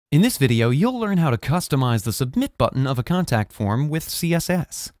In this video, you'll learn how to customize the Submit button of a contact form with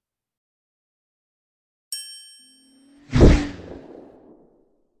CSS.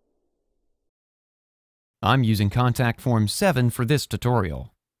 I'm using Contact Form 7 for this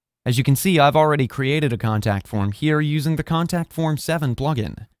tutorial. As you can see, I've already created a contact form here using the Contact Form 7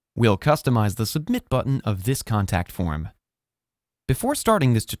 plugin. We'll customize the Submit button of this contact form. Before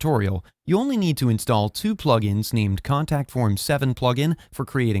starting this tutorial, you only need to install two plugins named Contact Form 7 plugin for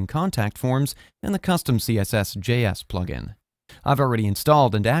creating contact forms and the Custom CSS JS plugin. I've already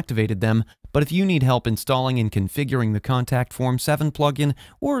installed and activated them, but if you need help installing and configuring the Contact Form 7 plugin,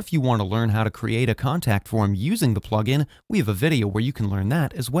 or if you want to learn how to create a contact form using the plugin, we have a video where you can learn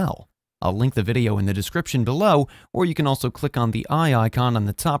that as well. I'll link the video in the description below, or you can also click on the eye icon on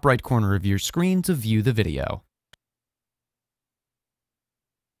the top right corner of your screen to view the video.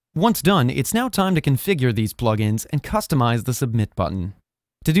 Once done, it's now time to configure these plugins and customize the Submit button.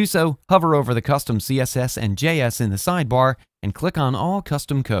 To do so, hover over the Custom CSS and JS in the sidebar and click on All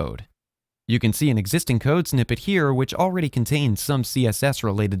Custom Code. You can see an existing code snippet here which already contains some CSS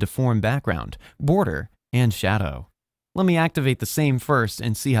related to form background, border, and shadow. Let me activate the same first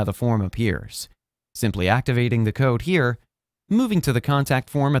and see how the form appears. Simply activating the code here, moving to the contact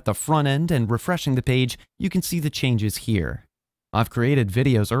form at the front end and refreshing the page, you can see the changes here. I've created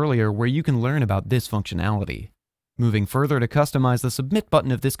videos earlier where you can learn about this functionality. Moving further to customize the Submit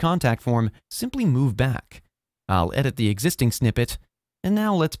button of this contact form, simply move back. I'll edit the existing snippet, and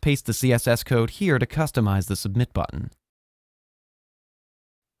now let's paste the CSS code here to customize the Submit button.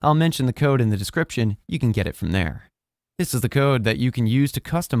 I'll mention the code in the description, you can get it from there. This is the code that you can use to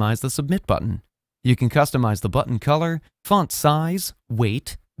customize the Submit button. You can customize the button color, font size,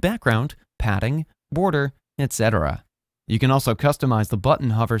 weight, background, padding, border, etc. You can also customize the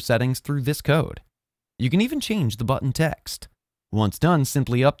button hover settings through this code. You can even change the button text. Once done,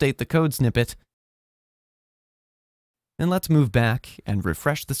 simply update the code snippet. And let's move back and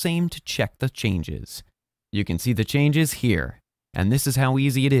refresh the same to check the changes. You can see the changes here. And this is how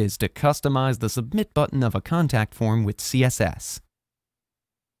easy it is to customize the Submit button of a contact form with CSS.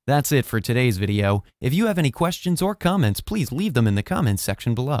 That's it for today's video. If you have any questions or comments, please leave them in the comments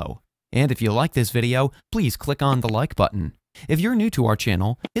section below. And if you like this video, please click on the like button. If you're new to our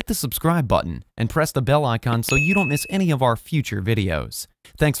channel, hit the subscribe button and press the bell icon so you don't miss any of our future videos.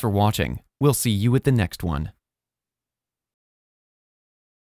 Thanks for watching. We'll see you at the next one.